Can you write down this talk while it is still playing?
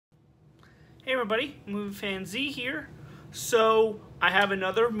Hey everybody, Movie Fan Z here. So, I have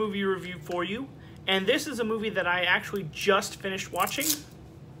another movie review for you, and this is a movie that I actually just finished watching,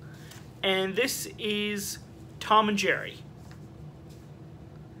 and this is Tom and Jerry.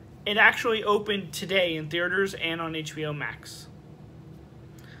 It actually opened today in theaters and on HBO Max.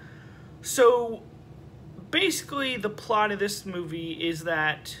 So, basically the plot of this movie is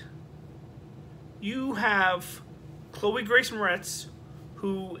that you have Chloe Grace Moretz,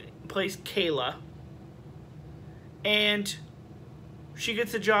 who plays Kayla, and she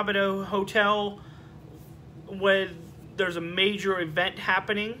gets a job at a hotel when there's a major event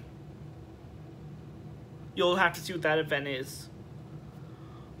happening. You'll have to see what that event is.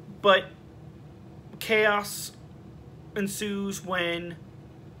 But chaos ensues when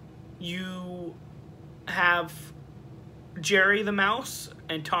you have Jerry the mouse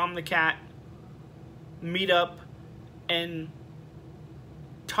and Tom the cat meet up, and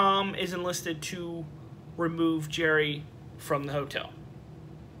Tom is enlisted to remove Jerry from the hotel.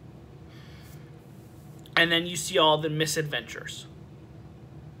 And then you see all the misadventures.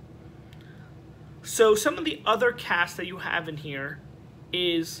 So some of the other cast that you have in here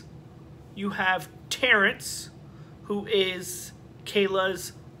is you have Terrence, who is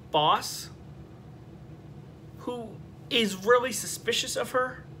Kayla's boss, who is really suspicious of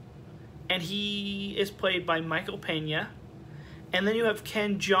her, and he is played by Michael Pena. And then you have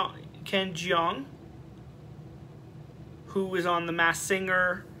Ken Jeong, who is on The Masked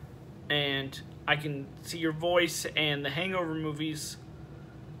Singer, and I Can See Your Voice, and the Hangover movies,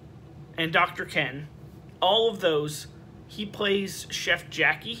 and Dr. Ken. All of those, he plays Chef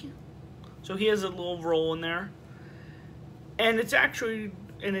Jackie, so he has a little role in there. And it's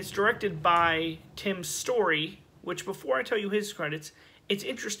directed by Tim Story, which, before I tell you his credits, it's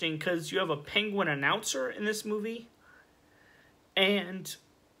interesting because you have a Penguin announcer in this movie, and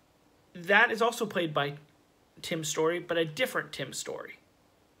that is also played by Tim Story, but a different Tim Story.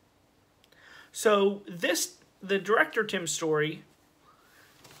 So the director, Tim Story,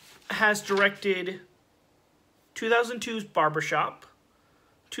 has directed 2002's Barbershop,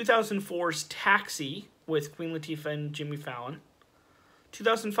 2004's Taxi with Queen Latifah and Jimmy Fallon,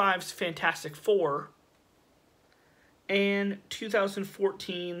 2005's Fantastic Four, and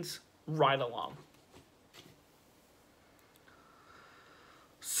 2014's Ride Along.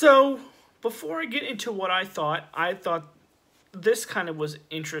 So, before I get into what I thought this kind of was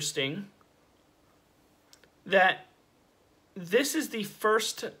interesting, that this is the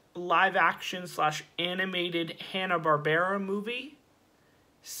first live-action / animated Hanna-Barbera movie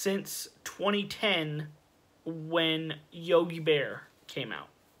since 2010, when Yogi Bear came out.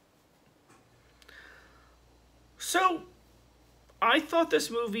 So, I thought this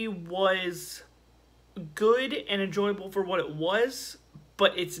movie was good and enjoyable for what it was,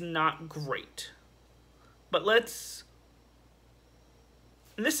 but it's not great. But this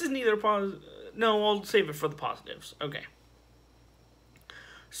is neither no, I'll save it for the positives. Okay.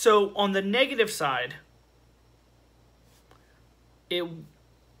 So, on the negative side,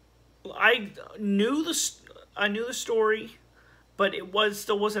 I knew the story, but it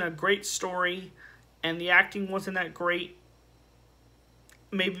still wasn't a great story, and the acting wasn't that great.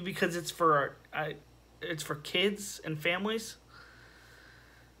 Maybe because it's for kids and families.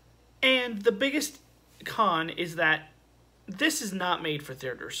 And the biggest con is that this is not made for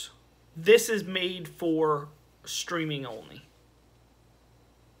theaters. This is made for streaming only.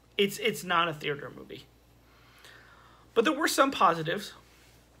 It's not a theater movie. But there were some positives.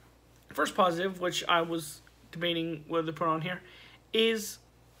 First positive, which I was debating whether to put on here, is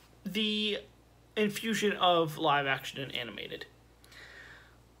the infusion of live action and animated.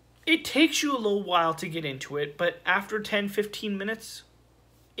 It takes you a little while to get into it, but after 10-15 minutes,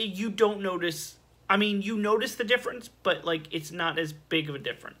 you don't notice. I mean, you notice the difference, but it's not as big of a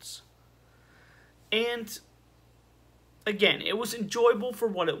difference. And again, it was enjoyable for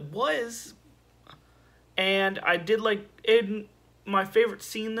what it was, and I did like it. My favorite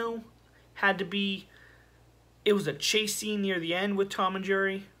scene, though, had to be, it was a chase scene near the end with Tom and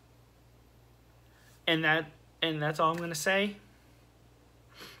Jerry, and that's all I'm gonna say.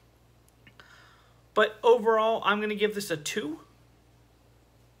 But overall, I'm gonna give this a 2.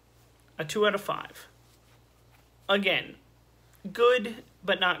 A 2 out of 5. Again, good,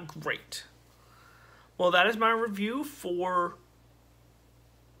 but not great. Well, that is my review for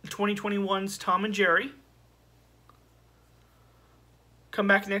 2021's Tom and Jerry. Come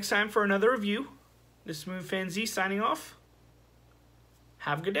back next time for another review. This is Movie Fan Z signing off.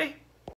 Have a good day.